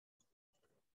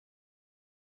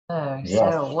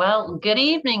Yes. Well, good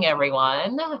evening,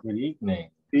 everyone. Good evening.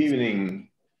 Evening.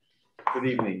 Good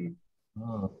evening.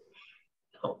 Oh.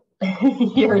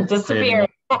 You're disappearing.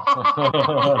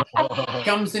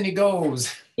 Comes and he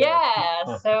goes.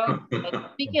 Yeah. So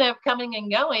speaking of coming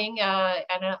and going,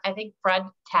 I think Fred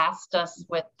tasked us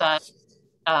with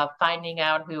finding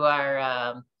out who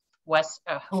our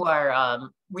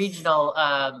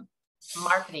regional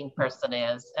marketing person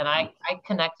is, and I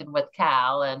connected with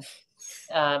Cal and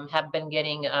have been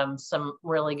getting some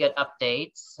really good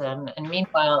updates. And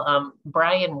meanwhile,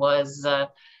 Brian was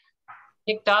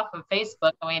kicked off of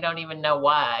Facebook, and we don't even know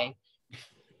why.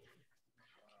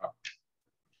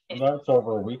 That's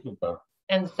over a week ago.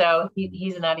 And so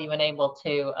he's not even able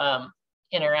to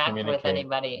interact with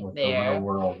anybody with there. The real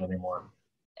world anymore.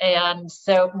 And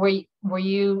so were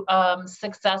you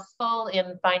successful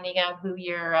in finding out who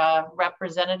your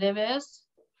representative is?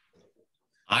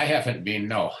 I haven't been,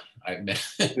 no. I've been.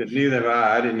 Neither have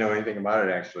I. I didn't know anything about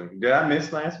it, actually. Did I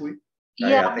miss last week?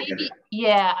 Yeah, maybe.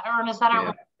 Yeah, Ernest, I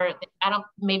don't remember.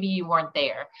 Maybe you weren't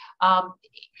there.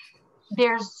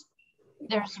 There's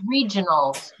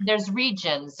regionals, there's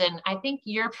regions, and I think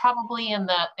you're probably in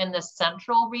the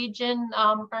central region,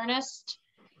 Ernest.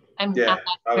 I'm not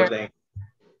sure.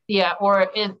 Yeah,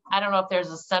 or I don't know if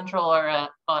there's a central or a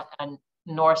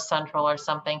north central or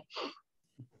something,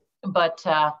 but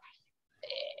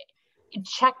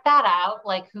check that out,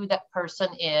 like who that person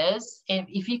is. And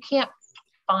if you can't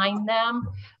find them,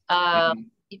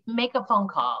 make a phone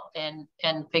call and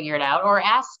figure it out, or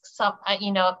ask some,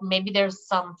 maybe there's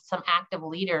some active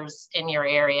leaders in your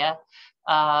area,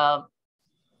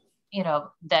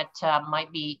 that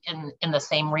might be in the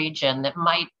same region that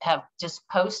might have just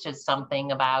posted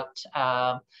something about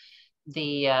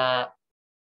the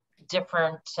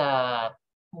different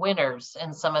winners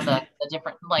and some of the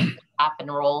different, like, top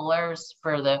enrollers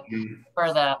for the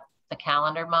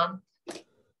calendar month.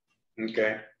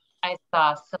 Okay. I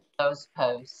saw some of those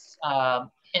posts,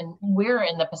 and we're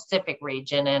in the Pacific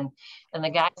region, and the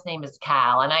guy's name is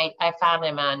Cal, and I found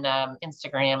him on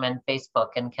Instagram and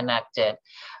Facebook and connected,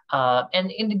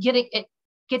 and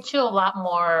get you a lot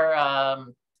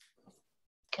more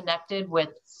connected with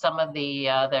some of the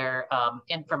other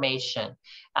information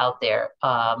out there,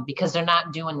 because they're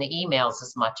not doing the emails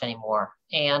as much anymore,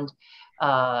 and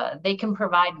they can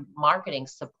provide marketing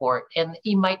support, and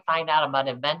you might find out about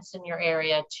events in your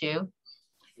area too.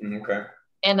 Okay.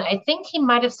 And I think he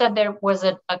might have said there was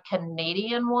a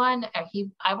Canadian one.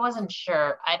 I wasn't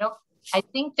sure. I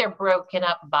think they're broken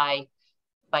up by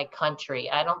country.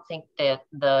 I don't think that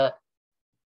the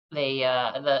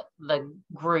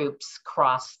groups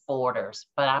cross borders,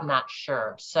 but I'm not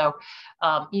sure. So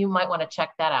you might want to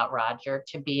check that out, Roger,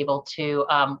 to be able to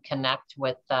connect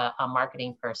with a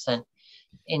marketing person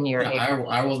in your area.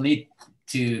 I will need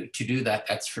to do that.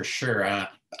 That's for sure.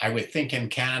 I would think in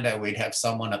Canada we'd have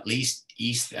someone at least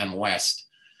east and west.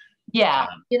 Yeah,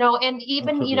 and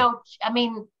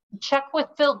even check with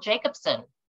Phil Jacobson.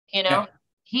 Yeah.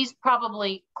 He's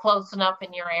probably close enough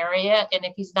in your area, and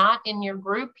if he's not in your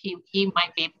group, he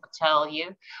might be able to tell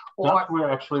you. Or that's where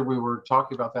actually we were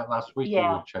talking about that last week. Yeah.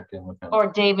 We would check in with him. Or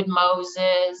David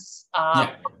Moses,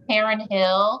 Karen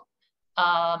Hill.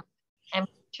 I'm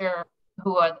sure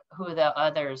who the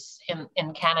others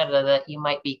in Canada that you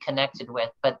might be connected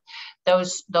with, but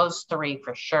those three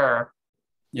for sure.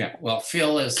 Yeah, well,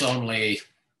 Phil is only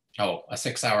a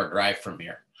 6-hour drive from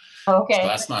here. Okay. So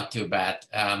that's not too bad.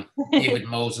 David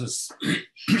Moses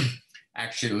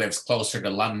actually lives closer to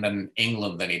London,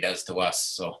 England than he does to us.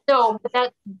 So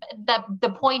that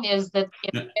the point is that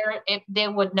if they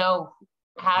would know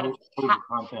how to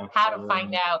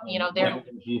find out, they're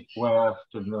east,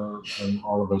 west, and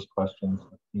all of those questions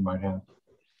that you might have.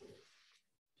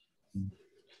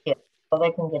 Yeah, so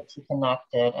they can get you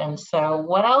connected. And so,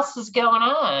 what else is going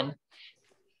on?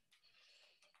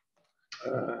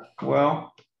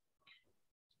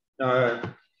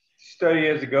 Study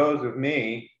as it goes with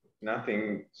me.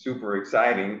 Nothing super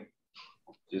exciting.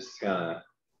 Just kind of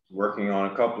working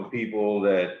on a couple of people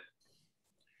that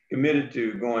committed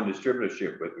to going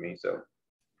distributorship with me, so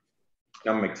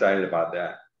I'm excited about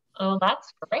that. Oh,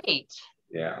 that's great.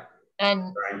 Yeah.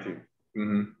 And trying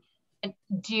to.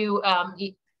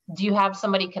 Do you have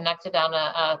somebody connected on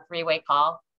a three-way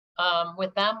call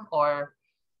with them, or?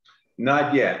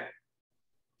 Not yet.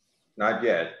 Not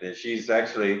yet. She's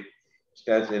actually,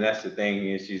 that's the thing,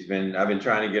 is I've been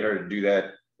trying to get her to do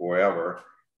that forever,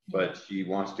 but she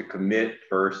wants to commit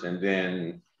first and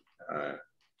then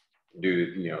do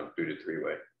the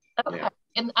three-way. Okay. Yeah.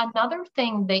 And another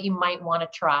thing that you might want to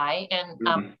try, and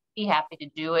be happy to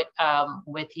do it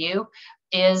with you,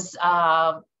 is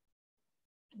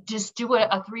just do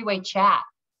a three-way chat.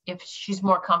 If she's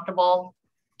more comfortable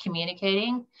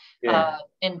communicating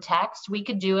in text, we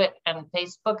could do it on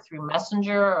Facebook through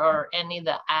Messenger or any of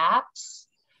the apps.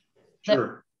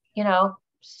 Sure.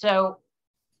 So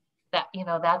that,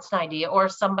 that's an idea, or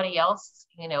somebody else,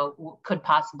 could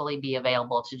possibly be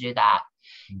available to do that.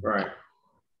 Right.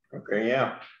 Okay.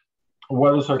 Yeah.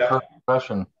 What is her current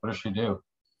profession? What does she do?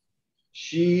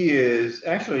 She's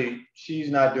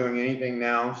not doing anything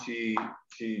now. She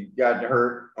got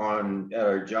hurt at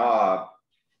her job,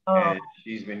 and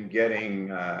she's been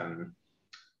getting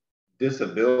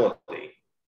disability.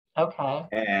 Okay.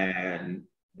 And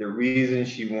the reason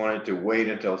she wanted to wait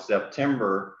until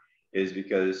September is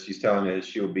because she's telling me that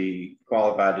she'll be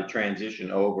qualified to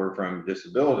transition over from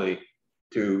disability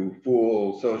to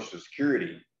full Social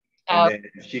Security. And then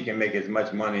she can make as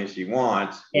much money as she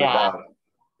wants without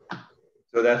it.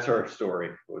 So that's her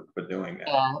story for doing that.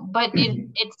 Yeah, but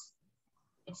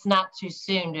it's not too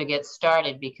soon to get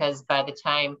started, because by the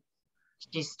time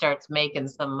she starts making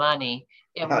some money,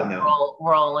 it will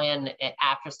roll in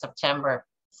after September.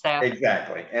 So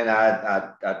exactly, and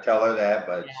I tell her that,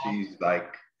 but she's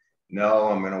like, "No,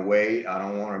 I'm gonna wait. I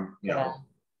don't want to,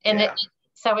 And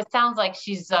so it sounds like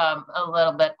she's a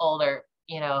little bit older,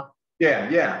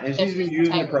 Yeah, and she's been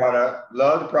using the product.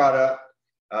 Love the product.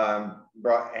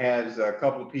 Has a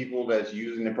couple of people that's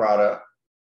using the product.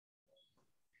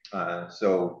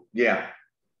 So yeah,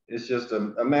 it's just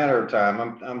a matter of time.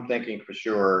 I'm thinking for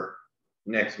sure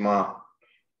next month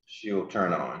she'll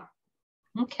turn on.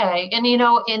 Okay, and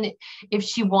if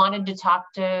she wanted to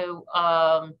talk to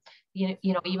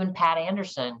even Pat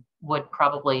Anderson would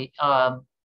probably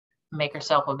make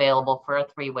herself available for a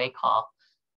three-way call.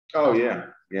 Oh yeah,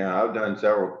 I've done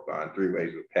several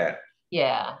three-ways with Pat.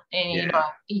 Yeah, and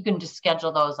you can just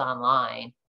schedule those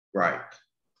online. Right.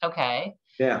 Okay.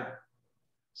 Yeah.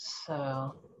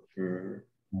 So.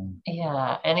 Mm-hmm.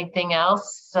 Yeah. Anything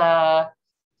else?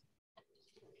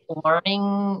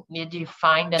 Learning? Did you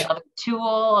find another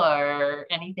tool or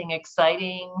anything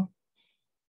exciting?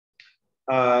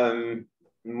 Well,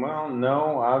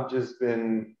 no. I've just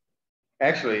been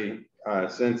actually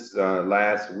since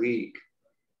last week.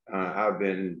 I've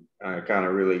been kind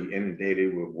of really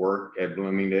inundated with work at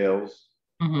Bloomingdale's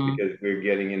because we're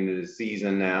getting into the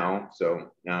season now.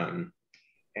 So,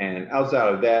 and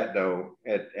outside of that, though,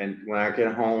 and when I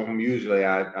get home, usually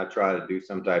I try to do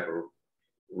some type of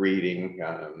reading.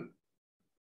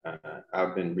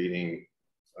 I've been reading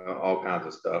all kinds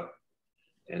of stuff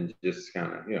and just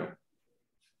kind of,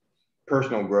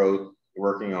 personal growth,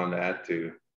 working on that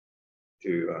to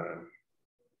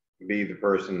be the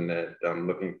person that I'm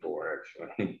looking for,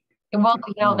 actually. Well,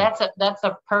 that's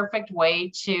a perfect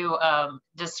way to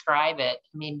describe it.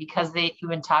 I mean, because they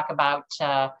even talk about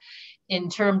in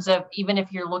terms of, even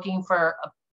if you're looking for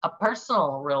a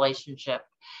personal relationship,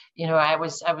 I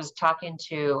was talking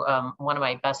to one of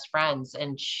my best friends,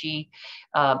 and she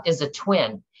is a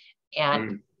twin,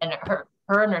 and her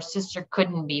and her sister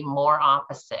couldn't be more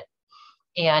opposite,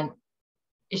 and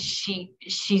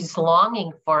she's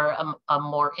longing for a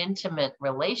more intimate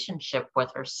relationship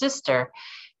with her sister.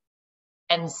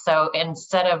 And so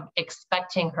instead of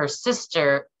expecting her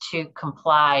sister to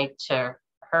comply to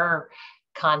her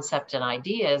concept and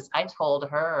ideas, I told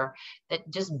her that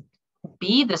just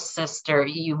be the sister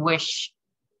you wish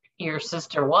your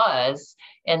sister was,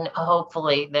 and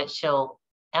hopefully that she'll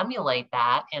emulate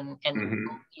that, and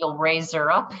you'll raise her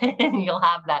up and you'll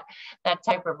have that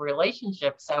type of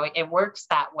relationship. So it works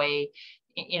that way,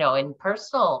 in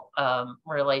personal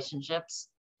relationships.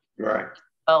 Right.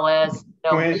 Well as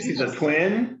she's a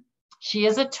twin. She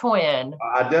is a twin.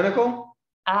 Identical?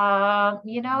 I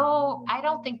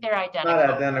don't think they're identical. Not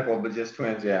identical, but just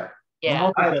twins. Yeah.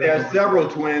 Yeah. There are several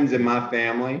twins in my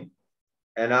family,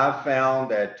 and I've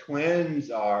found that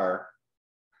twins are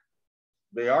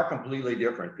completely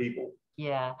different people.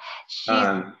 Yeah.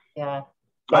 Yeah.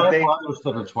 But I have brothers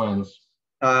that are twins.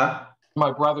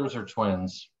 My brothers are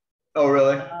twins. Oh,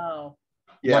 really? Oh.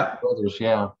 Yeah. My brothers,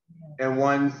 yeah. And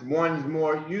one's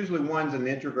more, usually one's an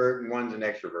introvert and one's an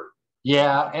extrovert.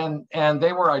 Yeah, and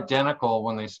they were identical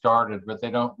when they started, but they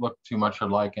don't look too much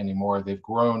alike anymore. They've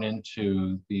grown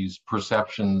into these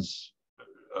perceptions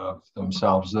of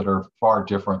themselves that are far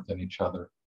different than each other.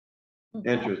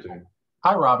 Interesting.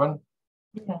 Hi, Robin.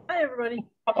 Yeah. Hi, everybody.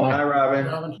 Hi,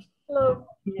 Robin. Hello.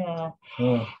 Yeah.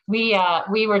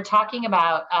 We were talking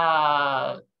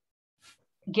about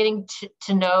getting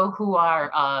to know who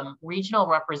our regional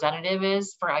representative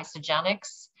is for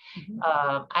Isogenics.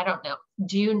 I don't know.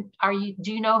 Do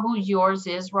you know who yours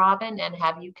is, Robin? And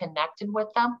have you connected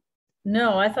with them?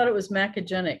 No, I thought it was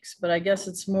Macagenics, but I guess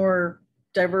it's more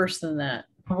diverse than that.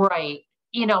 Right.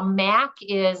 You know, MAC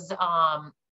is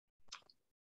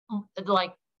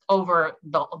like over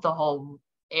the whole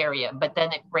area, but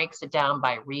then it breaks it down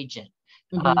by region.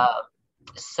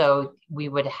 So we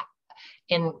would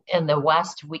in the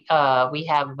West, we have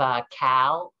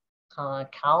Cal.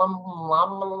 Kalamapur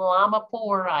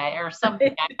or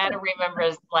something. I don't remember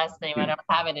his last name. I don't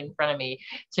have it in front of me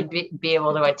to be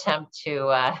able to attempt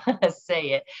to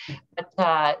say it.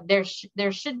 But there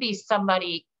should be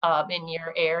somebody in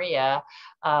your area.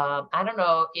 I don't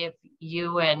know if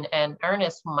you and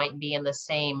Ernest might be in the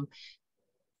same,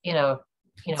 from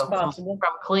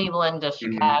Cleveland to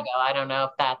Chicago. I don't know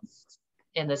if that's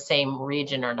in the same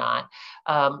region or not.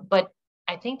 But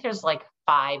I think there's like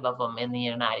 5 of them in the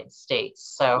United States.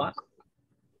 So, wow.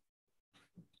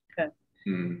 Okay,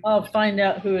 I'll find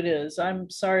out who it is. I'm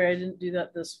sorry I didn't do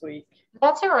that this week.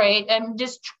 That's all right. And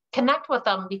just connect with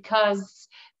them, because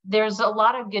there's a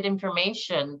lot of good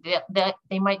information that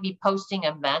they might be posting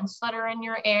events that are in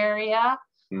your area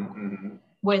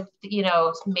with,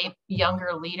 maybe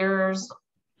younger leaders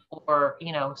or,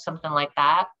 something like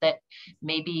that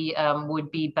maybe would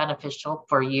be beneficial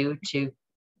for you to,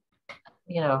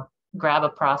 grab a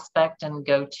prospect and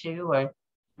go to, or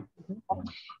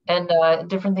and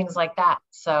different things like that.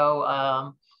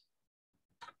 So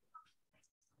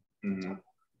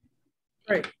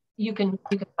right. You can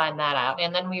find that out.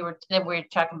 And then we were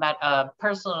talking about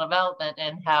personal development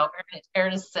and how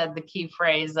Ernest said the key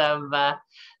phrase of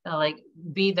like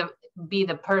be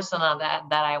the person that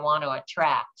I want to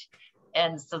attract.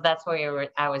 And so that's where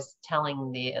I was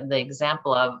telling the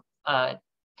example of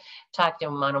talked to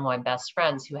one of my best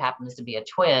friends who happens to be a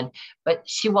twin, but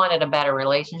she wanted a better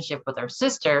relationship with her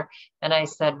sister. And I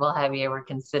said, well, have you ever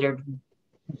considered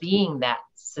being that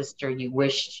sister you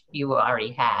wished you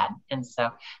already had? And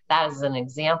so that is an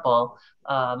example,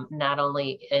 not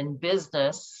only in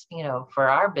business, for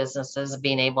our businesses,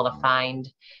 being able to find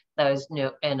those new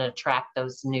and attract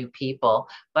those new people,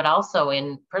 but also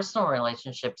in personal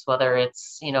relationships, whether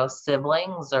it's,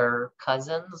 siblings or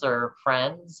cousins or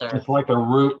friends. Or it's like a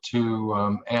route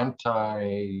to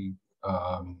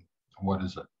what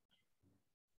is it?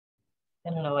 I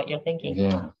don't know what you're thinking.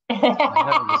 Yeah, I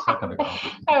had it a second ago.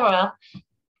 Oh, well.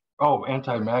 Oh,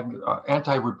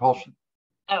 anti-repulsion.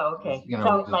 Oh, okay.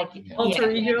 So alter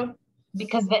ego?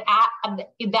 Because the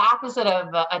opposite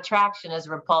of attraction is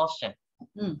repulsion.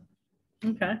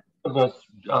 Okay. Let's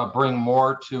bring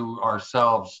more to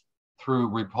ourselves through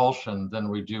repulsion than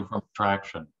we do from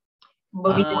attraction.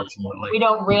 But we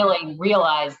don't really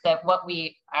realize that what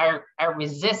we are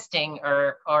resisting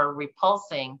or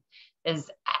repulsing is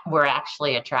we're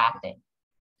actually attracting.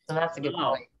 So that's a good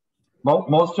point.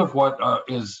 Most of what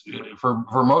is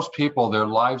for most people, their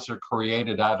lives are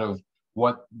created out of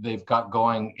what they've got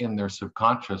going in their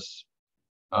subconscious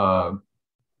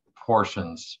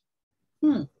portions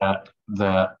that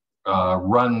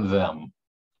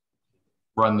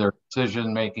run their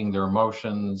decision making, their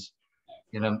emotions,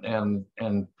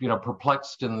 and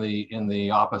perplexed in the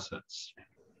opposites.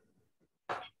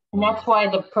 And that's why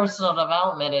the personal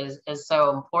development is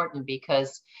so important,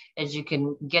 because as you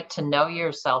can get to know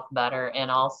yourself better and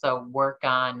also work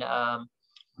on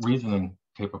reasoning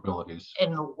capabilities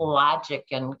and logic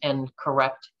and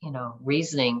correct,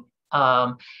 reasoning,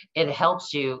 it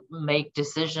helps you make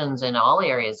decisions in all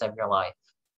areas of your life.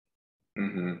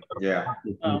 Yeah.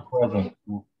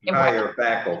 Higher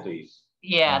faculties.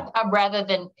 Yeah, rather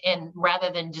than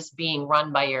just being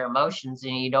run by your emotions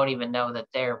and you don't even know that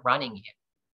they're running you.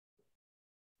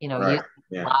 Use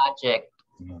logic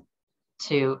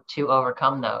to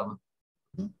overcome them.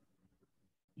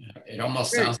 It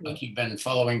almost sounds like you've been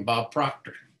following Bob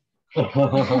Proctor.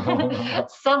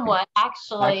 Somewhat,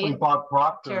 actually. Bob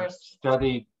Proctor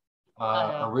studied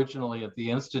originally at the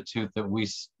institute that we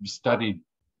studied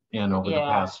in over the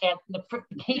past.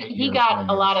 He got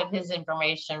a lot of his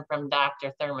information from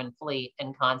Dr. Thurman Fleet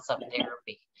and concept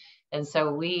therapy, and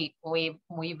so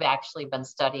we've actually been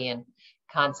studying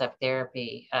concept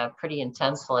therapy pretty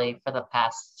intensely for the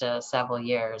past several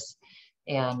years,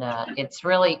 and it's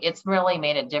really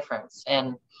made a difference.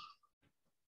 And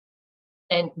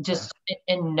just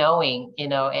in knowing,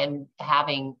 and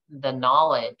having the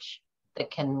knowledge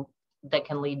that can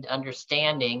lead to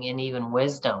understanding and even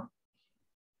wisdom.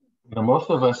 Most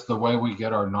of us, the way we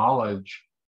get our knowledge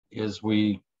is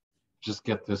we just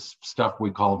get this stuff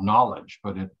we call knowledge,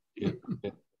 but it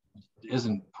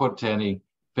isn't put to any.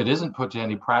 If it isn't put to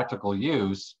any practical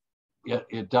use,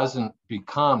 it doesn't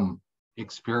become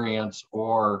experience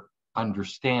or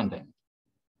understanding.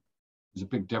 There's a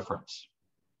big difference.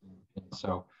 And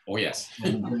so, oh yes,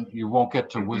 you won't get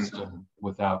to wisdom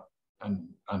without an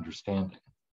understanding.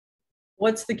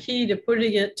 what's the key to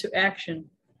putting it to action?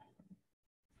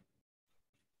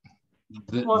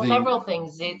 Well, several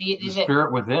things. The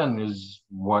spirit within is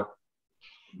what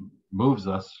moves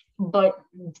us. But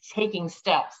taking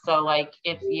steps. So like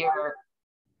if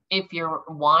you're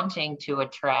wanting to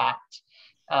attract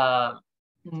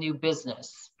new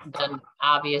business, then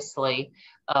obviously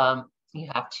you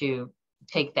have to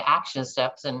take the action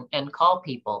steps and call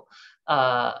people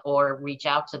or reach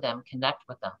out to them, connect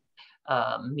with them,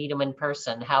 meet them in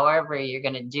person. However you're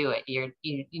going to do it, you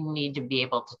need to be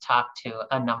able to talk to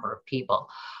a number of people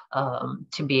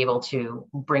to be able to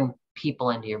bring people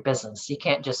into your business. You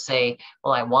can't just say,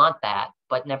 well, I want that,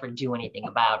 but never do anything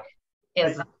about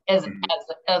it. As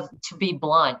to be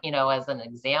blunt, as an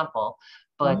example,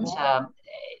 but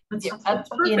That's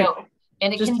you know,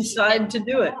 and it just can decide to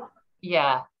do it.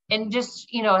 Yeah, and just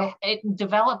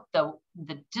develop the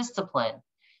discipline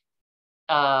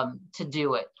to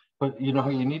do it. But you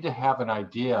need to have an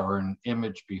idea or an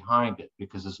image behind it,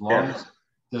 because as long as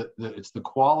it's the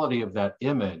quality of that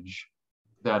image,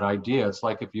 that idea. It's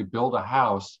like if you build a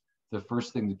house, the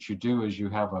first thing that you do is you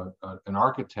have an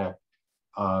architect,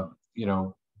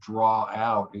 draw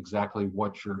out exactly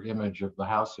what your image of the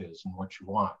house is and what you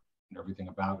want and everything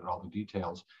about it, all the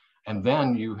details. And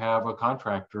then you have a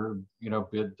contractor,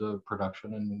 bid the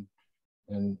production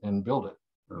and build it.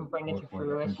 Bring it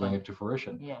to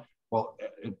fruition. Yeah. Well,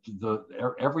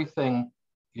 everything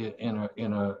in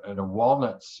a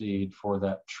walnut seed for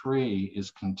that tree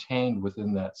is contained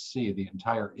within that seed, the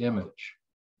entire image.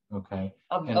 Okay.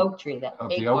 Of the oak tree, the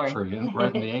oak tree,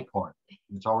 right in the acorn.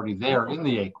 It's already there in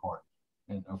the acorn,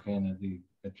 and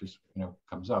it just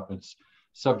comes up. It's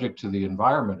subject to the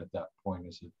environment at that point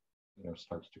as it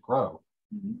starts to grow,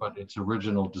 but its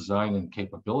original design and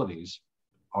capabilities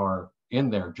are in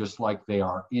there, just like they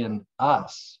are in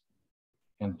us.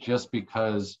 And just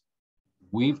because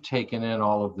we've taken in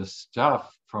all of this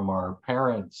stuff from our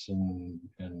parents and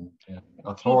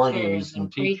authorities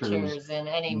and teachers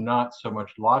and not so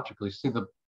much logically. See,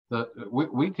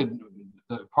 we could,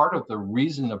 the part of the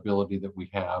reasonability that we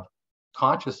have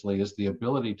consciously is the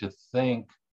ability to think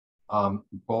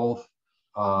both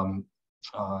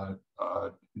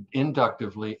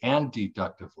inductively and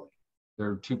deductively. There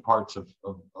are two parts of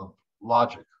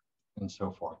logic and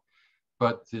so forth.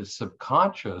 But the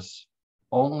subconscious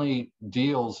only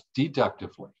deals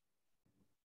deductively.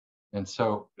 And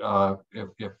so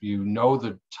if you know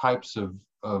the types of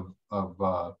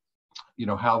how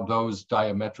those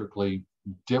diametrically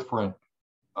different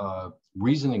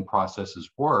reasoning processes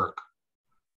work,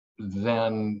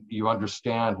 then you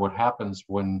understand what happens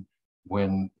when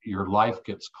your life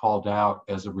gets called out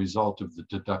as a result of the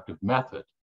deductive method,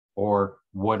 or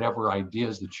whatever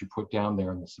ideas that you put down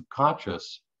there in the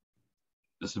subconscious.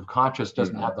 The subconscious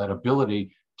doesn't have that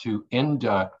ability to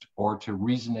induct or to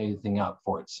reason anything out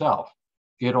for itself.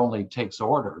 It only takes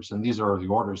orders, and these are the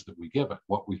orders that we give it.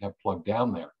 What we have plugged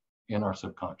down there in our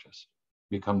subconscious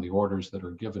become the orders that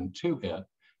are given to it,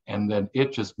 and then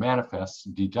it just manifests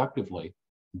deductively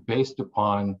based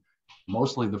upon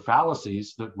mostly the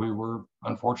fallacies that we were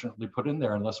unfortunately put in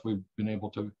there, unless we've been able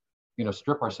to,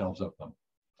 strip ourselves of them.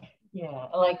 Yeah,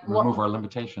 remove our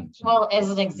limitations. Well,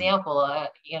 as an example,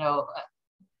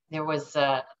 there was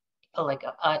a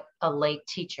late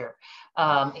teacher.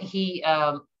 He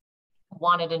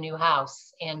wanted a new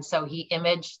house, and so he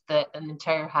imaged an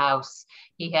entire house.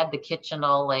 He had the kitchen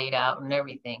all laid out and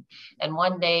everything. And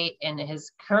one day in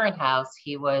his current house,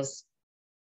 he was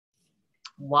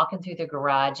walking through the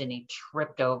garage and he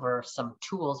tripped over some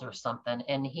tools or something,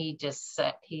 and he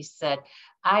said,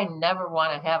 I never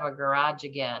want to have a garage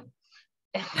again.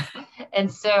 And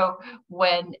so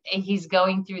when he's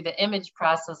going through the image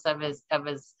process of his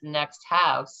next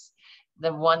house,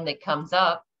 the one that comes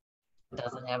up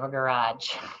doesn't have a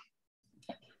garage.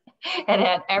 It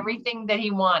had everything that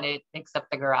he wanted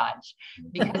except the garage,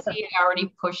 because he had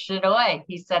already pushed it away.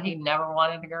 He said he never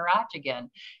wanted a garage again.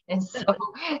 And so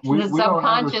the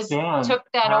subconscious took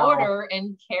that order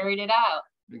and carried it out.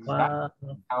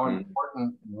 Exactly. How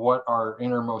important what our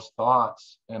innermost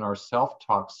thoughts and our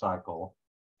self-talk cycle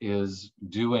is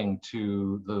doing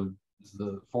to the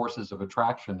forces of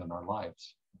attraction in our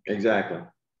lives. Exactly.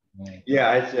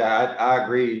 Yeah, I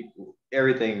agree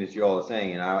everything that you all are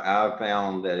saying, and I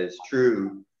found that it's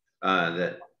true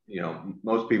that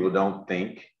most people don't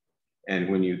think, and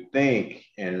when you think,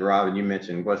 and Robin, you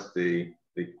mentioned what's the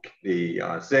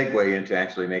segue into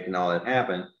actually making all that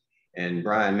happen, and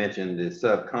Brian mentioned the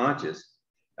subconscious,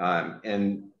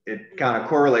 and it kind of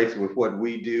correlates with what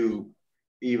we do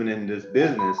even in this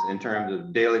business in terms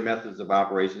of daily methods of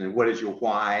operation and what is your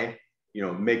why,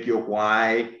 make your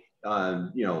why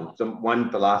You know, one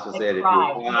philosopher said, if cry,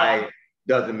 your why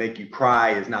doesn't make you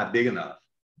cry, it's not big enough.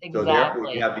 Exactly. So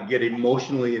therefore, you have to get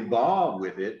emotionally involved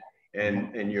with it,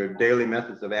 and your daily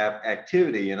methods of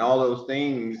activity and all those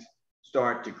things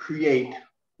start to create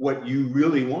what you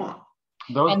really want.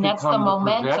 Those and that's the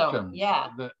momentum. projections Yeah.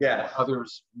 that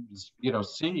others, you know,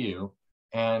 see you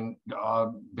and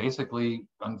basically,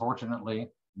 unfortunately,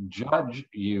 judge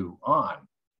you on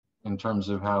in terms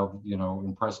of how, you know,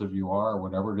 impressive you are or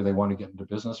whatever. Do they want to get into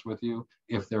business with you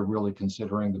if they're really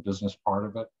considering the business part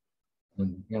of it?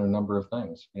 And, you know, a number of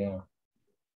things. Yeah.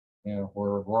 Yeah.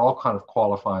 We're all kind of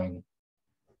qualifying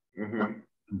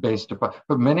based upon,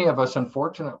 but many of us,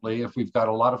 unfortunately, if we've got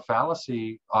a lot of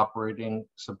fallacy operating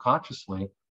subconsciously,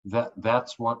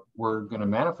 that's what we're going to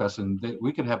manifest. And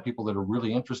we could have people that are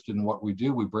really interested in what we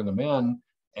do. We bring them in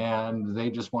and they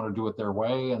just want to do it their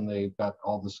way. And they've got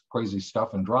all this crazy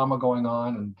stuff and drama going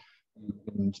on, and you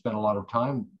can spend a lot of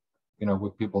time, you know,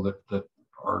 with people that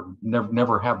are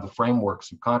never have the framework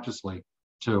subconsciously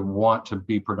to want to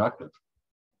be productive.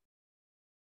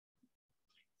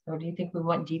 So do you think we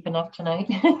went deep enough tonight?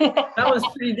 That was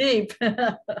pretty deep.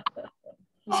 It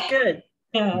was good.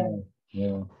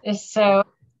 Yeah. So,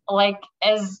 like,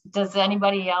 does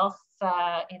anybody else,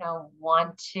 you know,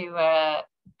 want to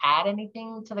add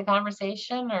anything to the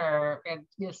conversation or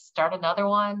just start another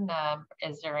one?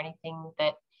 Is there anything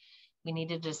that we need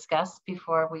to discuss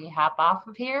before we hop off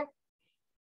of here?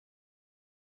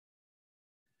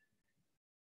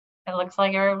 It looks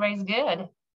like everybody's good.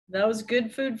 That was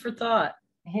good food for thought.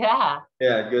 Yeah.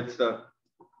 Yeah, good stuff.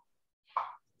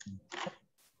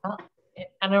 Well,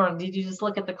 I don't know. Did you just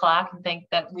look at the clock and think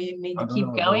that we need to keep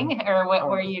going, or what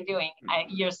were you doing?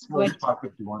 You're squid.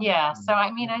 Yeah. So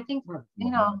I mean, I think you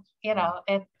know,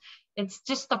 it's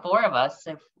just the four of us.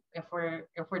 If we're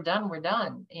done, we're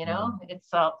done. You know, it's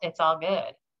all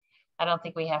good. I don't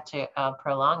think we have to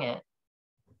prolong it.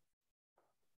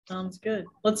 Sounds good.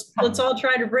 Let's all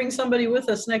try to bring somebody with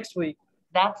us next week.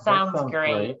 That sounds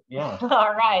great. Yeah.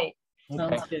 All right.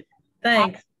 Sounds good.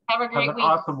 Thanks. Have a great week.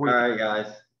 Awesome week. All right, guys.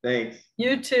 Thanks.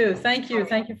 You too. Thank you.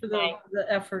 Thank you for the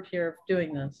effort here of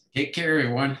doing this. Take care,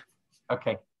 everyone.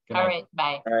 Okay. All right.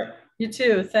 Bye. All right. You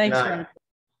too. Thanks. Good night. Ron.